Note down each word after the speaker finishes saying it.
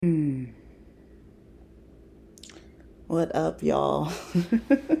What up, y'all?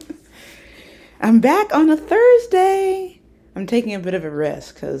 I'm back on a Thursday. I'm taking a bit of a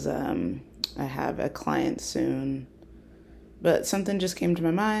risk because I have a client soon. But something just came to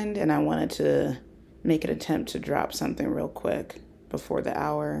my mind and I wanted to make an attempt to drop something real quick before the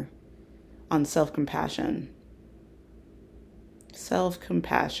hour on self-compassion.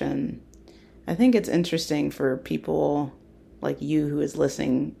 Self-compassion. I think it's interesting for people like you who is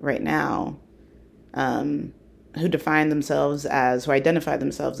listening right now, who identify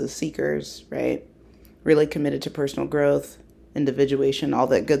themselves as seekers, right? Really committed to personal growth, individuation, all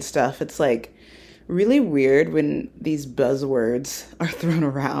that good stuff. It's like really weird when these buzzwords are thrown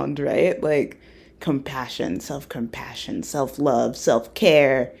around, right? Like compassion, self-love,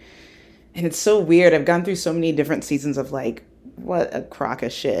 self-care. And it's so weird. I've gone through so many different seasons of like, what a crock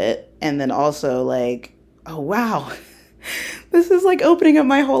of shit. And then also like, oh, wow, this is like opening up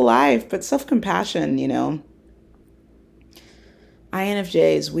my whole life. But self-compassion,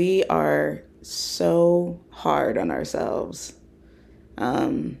 INFJs, we are so hard on ourselves.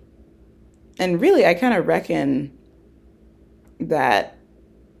 And really, I kind of reckon that,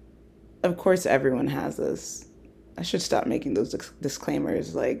 of course, everyone has this. I should stop making those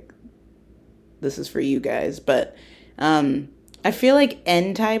disclaimers like, this is for you guys. But I feel like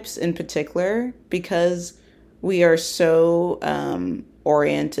N types in particular, because we are so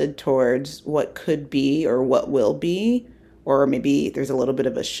oriented towards what could be or what will be, or maybe there's a little bit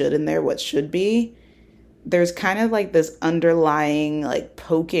of a should in there, what should be. There's kind of like this underlying like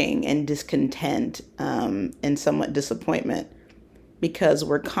poking and discontent and somewhat disappointment because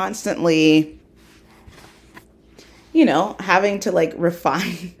we're constantly, having to like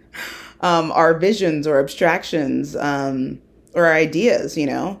refine our visions or abstractions or our ideas,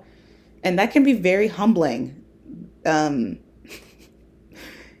 and that can be very humbling.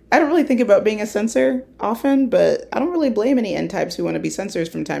 I don't really think about being a censor often, but I don't really blame any N types who want to be censors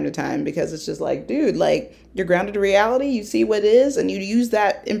from time to time, because it's just like, dude, like you're grounded in reality, you see what it is, and you use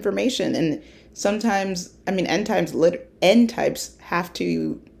that information. And sometimes, N types have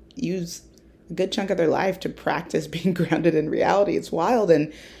to use a good chunk of their life to practice being grounded in reality. It's wild.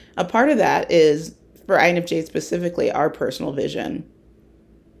 And a part of that is, for INFJ specifically, our personal vision.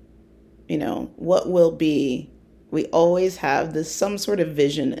 What will be. We always have some sort of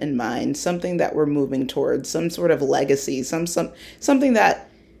vision in mind, something that we're moving towards, some sort of legacy, something that,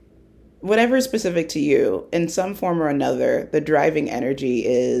 whatever is specific to you, in some form or another, the driving energy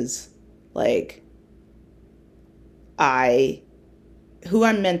is like, who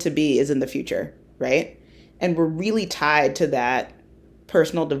I'm meant to be is in the future, right? And we're really tied to that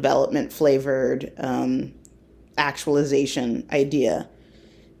personal development flavored actualization idea.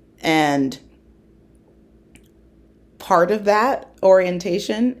 And part of that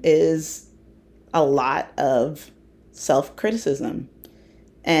orientation is a lot of self-criticism.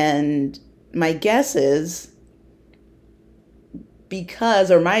 And my guess is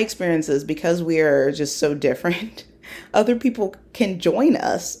my experience is because we are just so different, other people can join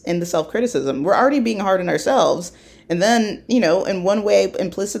us in the self-criticism. We're already being hard on ourselves. And then, in one way,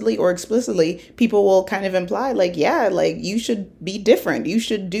 implicitly or explicitly, people will kind of imply like, yeah, like you should be different. You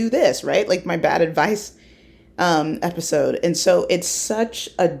should do this, right? Like my bad advice episode. And so it's such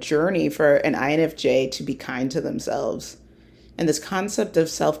a journey for an INFJ to be kind to themselves. And this concept of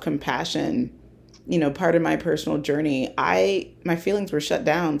self-compassion, part of my personal journey, my feelings were shut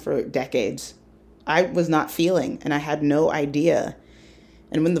down for decades. I was not feeling, and I had no idea.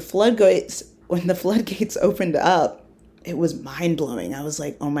 And when the floodgates opened up, it was mind-blowing. I was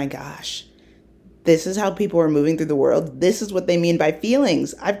like, oh my gosh, this is how people are moving through the world. This is what they mean by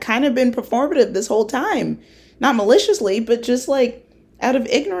feelings. I've kind of been performative this whole time. Not maliciously, but just like out of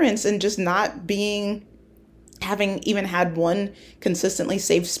ignorance and just not having even had one consistently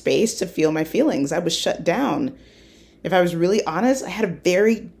safe space to feel my feelings. I was shut down. If I was really honest, I had a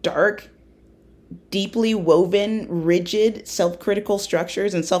very dark, deeply woven, rigid, self-critical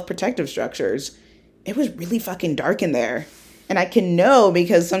structures and self-protective structures. It was really fucking dark in there. And I can know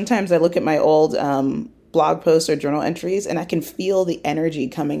because sometimes I look at my old blog posts or journal entries and I can feel the energy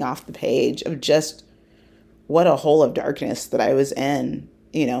coming off the page of just what a hole of darkness that I was in,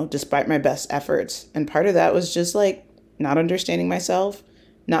 despite my best efforts. And part of that was just like not understanding myself,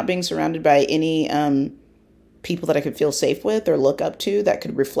 not being surrounded by any people that I could feel safe with or look up to that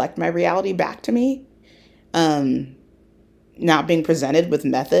could reflect my reality back to me. Not being presented with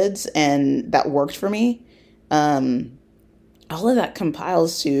methods and that worked for me. All of that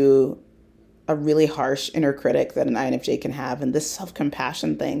compiles to a really harsh inner critic that an INFJ can have. And this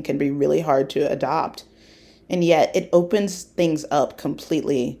self-compassion thing can be really hard to adopt. And yet it opens things up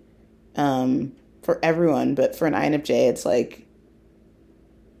completely for everyone, but for an INFJ, it's like,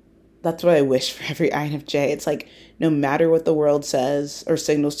 that's what I wish for every INFJ. It's like, no matter what the world says or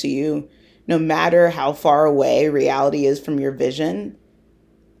signals to you, no matter how far away reality is from your vision,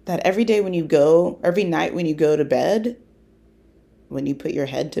 that every night when you go to bed, when you put your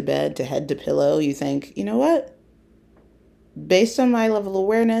head to bed, to head to pillow, you think, you know what? Based on my level of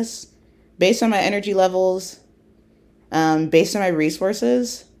awareness, based on my energy levels, based on my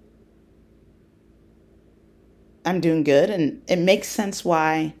resources, I'm doing good. And it makes sense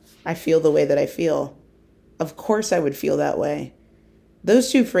why I feel the way that I feel. Of course I would feel that way.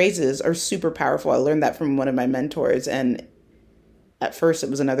 Those two phrases are super powerful. I learned that from one of my mentors, and at first it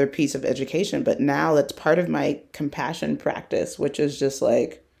was another piece of education, but now that's part of my compassion practice, which is just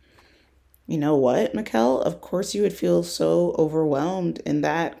like, you know what, Mikkel? Of course you would feel so overwhelmed in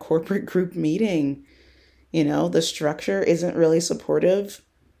that corporate group meeting. The structure isn't really supportive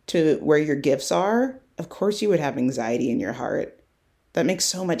to where your gifts are. Of course you would have anxiety in your heart. That makes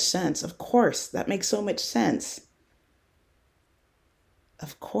so much sense. Of course, that makes so much sense.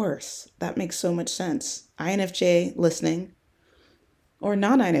 Of course, that makes so much sense. INFJ listening or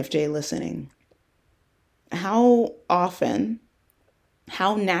non-INFJ listening. How often,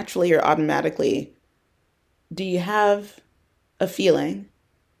 how naturally or automatically do you have a feeling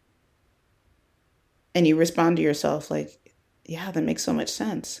and you respond to yourself like, yeah, that makes so much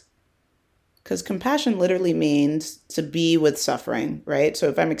sense? Because compassion literally means to be with suffering, right? So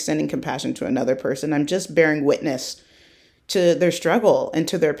if I'm extending compassion to another person, I'm just bearing witness to their struggle and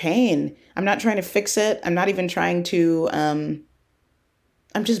to their pain. I'm not trying to fix it. I'm not even trying to, I'm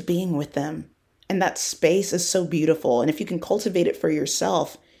just being with them. And that space is so beautiful. And if you can cultivate it for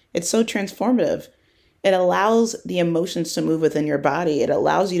yourself, it's so transformative. It allows the emotions to move within your body. It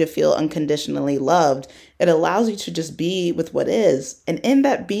allows you to feel unconditionally loved. It allows you to just be with what is. And in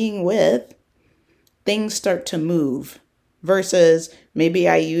that being with, things start to move versus maybe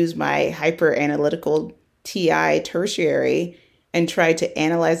I use my hyper analytical TI tertiary and try to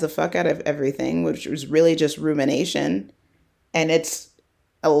analyze the fuck out of everything, which was really just rumination. And it's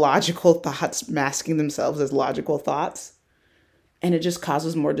illogical thoughts masking themselves as logical thoughts. And it just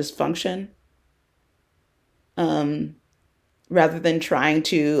causes more dysfunction. Rather than trying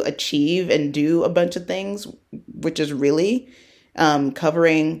to achieve and do a bunch of things, which is really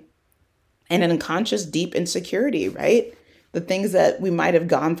covering an unconscious deep insecurity, right? The things that we might have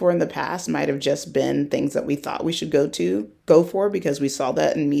gone for in the past might have just been things that we thought we should go for because we saw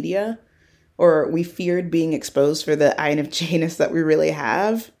that in media, or we feared being exposed for the INFJ-ness that we really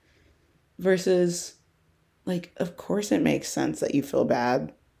have, versus like, of course it makes sense that you feel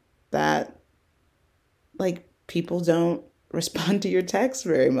bad that like people don't respond to your texts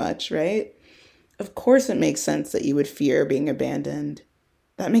very much, right? Of course it makes sense that you would fear being abandoned.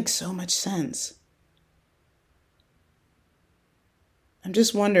 That makes so much sense. I'm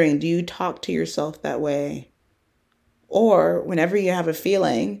just wondering, do you talk to yourself that way? Or whenever you have a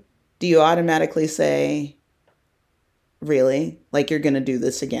feeling, do you automatically say, really? Like you're going to do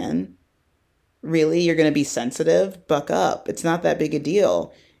this again? Really? You're going to be sensitive? Buck up. It's not that big a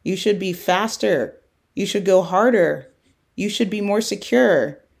deal. You should be faster. You should go harder. You should be more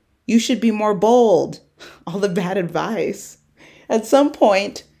secure. You should be more bold. All the bad advice. At some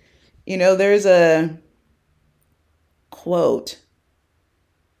point, there's a quote.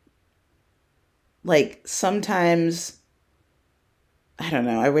 Like sometimes, I don't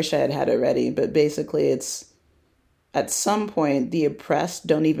know, I wish I had it ready, but basically it's at some point the oppressed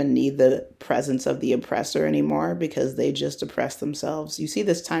don't even need the presence of the oppressor anymore because they just oppress themselves. You see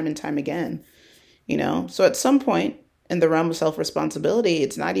this time and time again, So at some point in the realm of self-responsibility,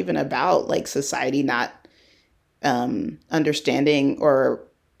 it's not even about like society not understanding or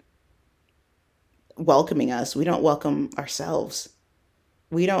welcoming us. We don't welcome ourselves.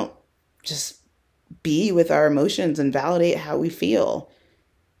 We don't just be with our emotions and validate how we feel.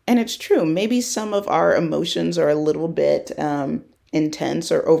 And it's true. Maybe some of our emotions are a little bit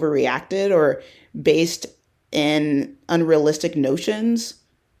intense or overreacted or based in unrealistic notions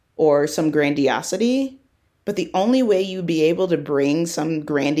or some grandiosity. But the only way you'd be able to bring some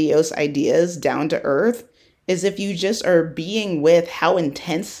grandiose ideas down to earth is if you just are being with how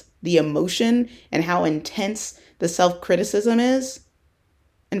intense the emotion and how intense the self-criticism is.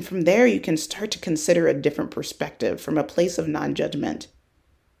 And from there, you can start to consider a different perspective from a place of non-judgment.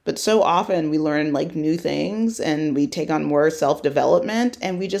 But so often we learn like new things and we take on more self-development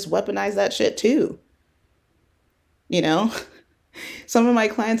and we just weaponize that shit too. Some of my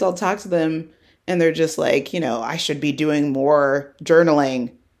clients, I'll talk to them and they're just like, I should be doing more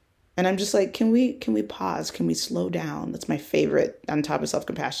journaling. And I'm just like, can we pause? Can we slow down? That's my favorite on top of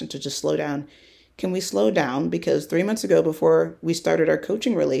self-compassion, to just slow down. Can we slow down? Because 3 months ago, before we started our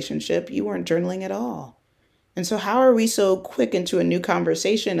coaching relationship, you weren't journaling at all. And so how are we so quick into a new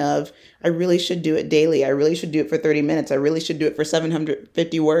conversation of, I really should do it daily. I really should do it for 30 minutes. I really should do it for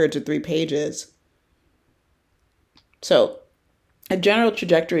 750 words or 3 pages. So a general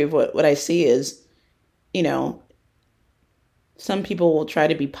trajectory of what I see is, you know, some people will try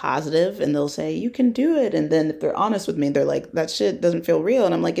to be positive and they'll say, you can do it. And then if they're honest with me, they're like, that shit doesn't feel real.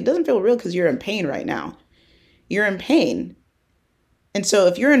 And I'm like, it doesn't feel real because you're in pain right now. You're in pain. And so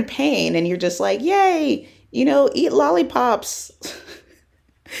if you're in pain and you're just like, yay, eat lollipops,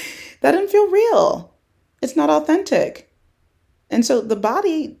 that doesn't feel real. It's not authentic. And so the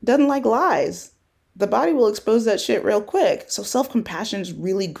body doesn't like lies. The body will expose that shit real quick. So self-compassion is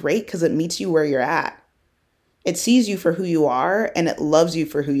really great because it meets you where you're at. It sees you for who you are and it loves you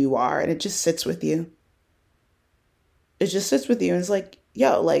for who you are. And it just sits with you. It just sits with you and it's like,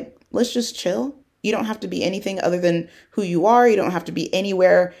 yo, like, let's just chill. You don't have to be anything other than who you are. You don't have to be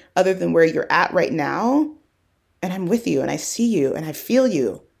anywhere other than where you're at right now. And I'm with you and I see you and I feel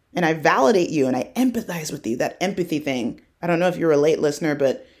you and I validate you and I empathize with you. That empathy thing. I don't know if you relate, listener,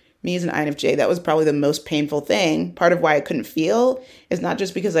 but me as an INFJ, that was probably the most painful thing. Part of why I couldn't feel is not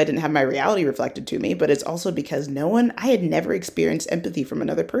just because I didn't have my reality reflected to me, but it's also because I had never experienced empathy from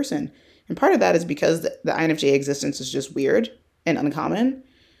another person. And part of that is because the INFJ existence is just weird and uncommon.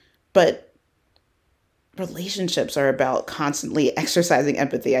 But relationships are about constantly exercising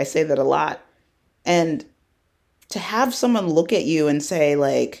empathy. I say that a lot. And to have someone look at you and say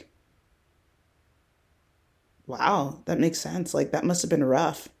like, wow, that makes sense. Like that must have been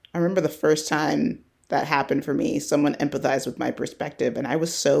rough. I remember the first time that happened for me, someone empathized with my perspective and I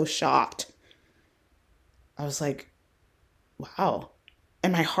was so shocked. I was like, wow.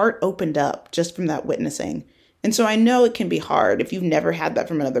 And my heart opened up just from that witnessing. And so I know it can be hard. If you've never had that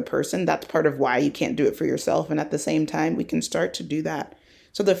from another person, that's part of why you can't do it for yourself. And at the same time, we can start to do that.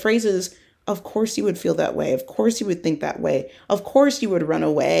 So the phrase is, of course you would feel that way. Of course you would think that way. Of course you would run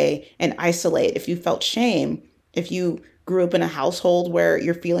away and isolate if you felt shame. If you grew up in a household where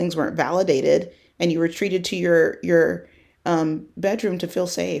your feelings weren't validated and you retreated to your bedroom to feel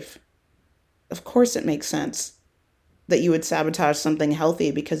safe. Of course it makes sense that you would sabotage something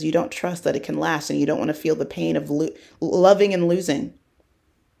healthy because you don't trust that it can last and you don't want to feel the pain of loving and losing.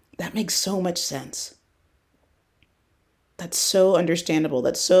 That makes so much sense. That's so understandable.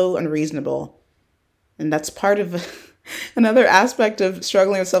 That's so unreasonable. And that's part of another aspect of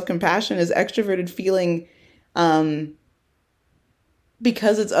struggling with self-compassion is extroverted feeling.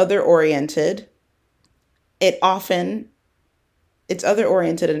 Because it's other-oriented, it's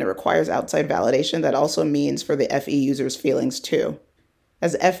other-oriented and it requires outside validation. That also means for the FE users' feelings too.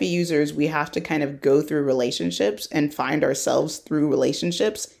 As FE users, we have to kind of go through relationships and find ourselves through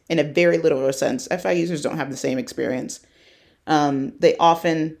relationships in a very literal sense. FI users don't have the same experience. They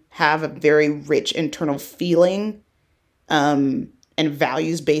often have a very rich internal feeling, and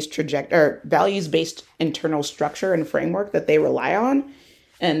values-based internal structure and framework that they rely on.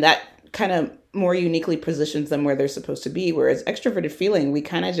 And that kind of more uniquely positions them where they're supposed to be. Whereas extroverted feeling, we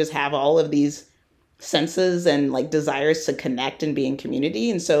kind of just have all of these senses and like desires to connect and be in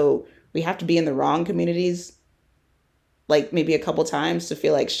community. And so we have to be in the wrong communities, like maybe a couple times to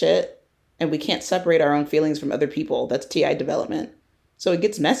feel like shit. And we can't separate our own feelings from other people. That's TI development. So it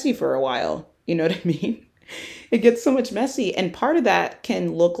gets messy for a while. You know what I mean? It gets so much messy. And part of that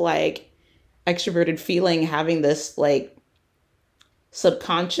can look like extroverted feeling having this like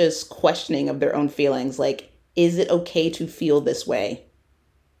subconscious questioning of their own feelings. Like, is it okay to feel this way?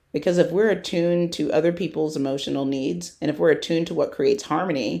 Because if we're attuned to other people's emotional needs, and if we're attuned to what creates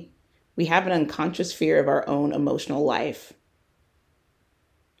harmony, we have an unconscious fear of our own emotional life.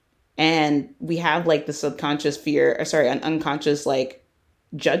 And we have like the an unconscious like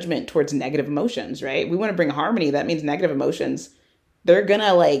judgment towards negative emotions, right? We want to bring harmony. That means negative emotions, they're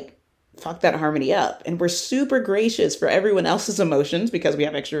gonna like fuck that harmony up. And we're super gracious for everyone else's emotions because we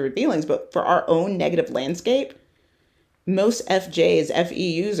have extroverted feelings, but for our own negative landscape, most FJs,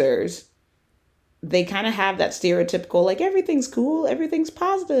 FE users, they kind of have that stereotypical, like everything's cool, everything's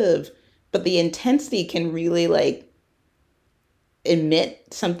positive, but the intensity can really like emit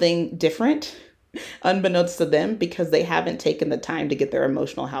something different unbeknownst to them because they haven't taken the time to get their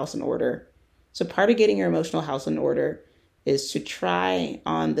emotional house in order. So part of getting your emotional house in order is to try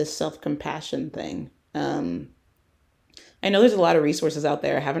on this self-compassion thing. I know there's a lot of resources out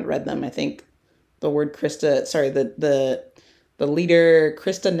there. I haven't read them. I think the word the leader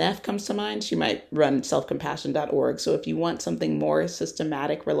Krista Neff comes to mind. She might run selfcompassion.org. So if you want something more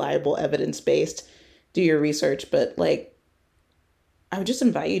systematic, reliable, evidence-based, do your research. But like, I would just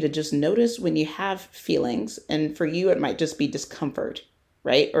invite you to just notice when you have feelings. And for you, it might just be discomfort,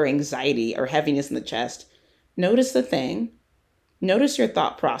 right? Or anxiety or heaviness in the chest. Notice the thing, notice your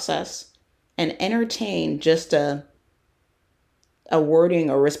thought process, and entertain just a wording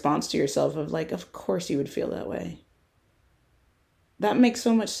or response to yourself of like, of course you would feel that way. That makes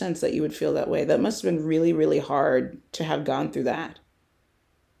so much sense that you would feel that way. That must have been really, really hard to have gone through that.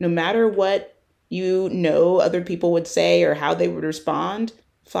 No matter what other people would say or how they would respond,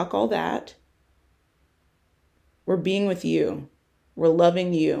 fuck all that. We're being with you. We're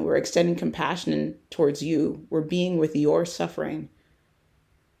loving you. We're extending compassion towards you. We're being with your suffering.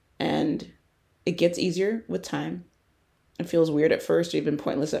 And it gets easier with time. It feels weird at first, or even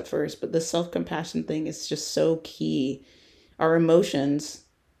pointless at first, but the self-compassion thing is just so key. Our emotions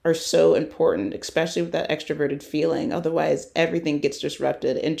are so important, especially with that extroverted feeling. Otherwise, everything gets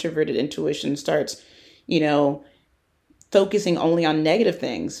disrupted. Introverted intuition starts, focusing only on negative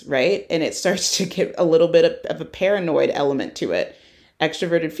things, right? And it starts to get a little bit of a paranoid element to it.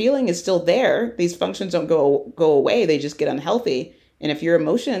 Extroverted feeling is still there. These functions don't go away. They just get unhealthy. And if your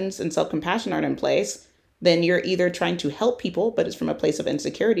emotions and self-compassion aren't in place, then you're either trying to help people, but it's from a place of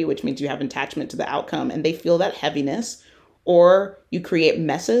insecurity, which means you have attachment to the outcome and they feel that heaviness, or you create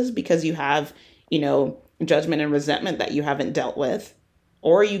messes because you have, judgment and resentment that you haven't dealt with,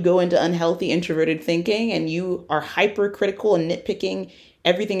 or you go into unhealthy introverted thinking and you are hypercritical and nitpicking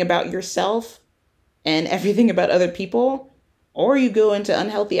everything about yourself and everything about other people, or you go into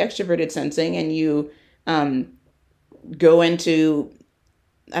unhealthy extroverted sensing and you go into,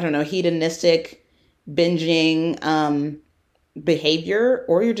 hedonistic binging behavior,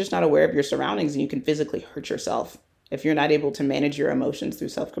 or you're just not aware of your surroundings and you can physically hurt yourself if you're not able to manage your emotions through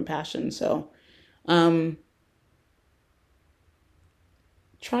self-compassion. So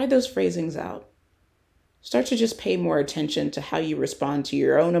try those phrasings out. Start to just pay more attention to how you respond to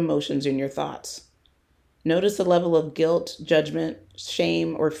your own emotions and your thoughts. Notice the level of guilt, judgment,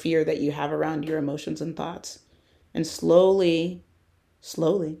 shame, or fear that you have around your emotions and thoughts. And slowly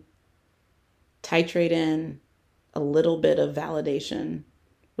titrate in a little bit of validation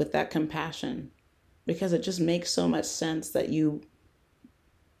with that compassion, because it just makes so much sense that you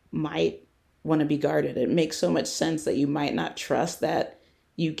might want to be guarded. It makes so much sense that you might not trust that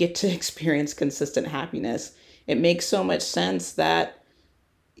you get to experience consistent happiness. It makes so much sense that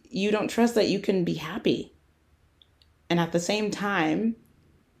you don't trust that you can be happy. And at the same time,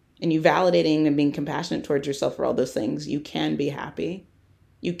 and you validating and being compassionate towards yourself for all those things, you can be happy.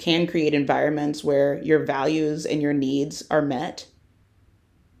 You can create environments where your values and your needs are met.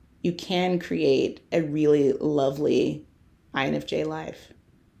 You can create a really lovely INFJ life.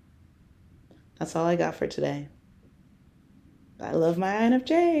 That's all I got for today. I love my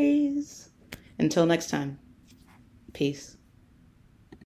INFJs. Until next time, peace.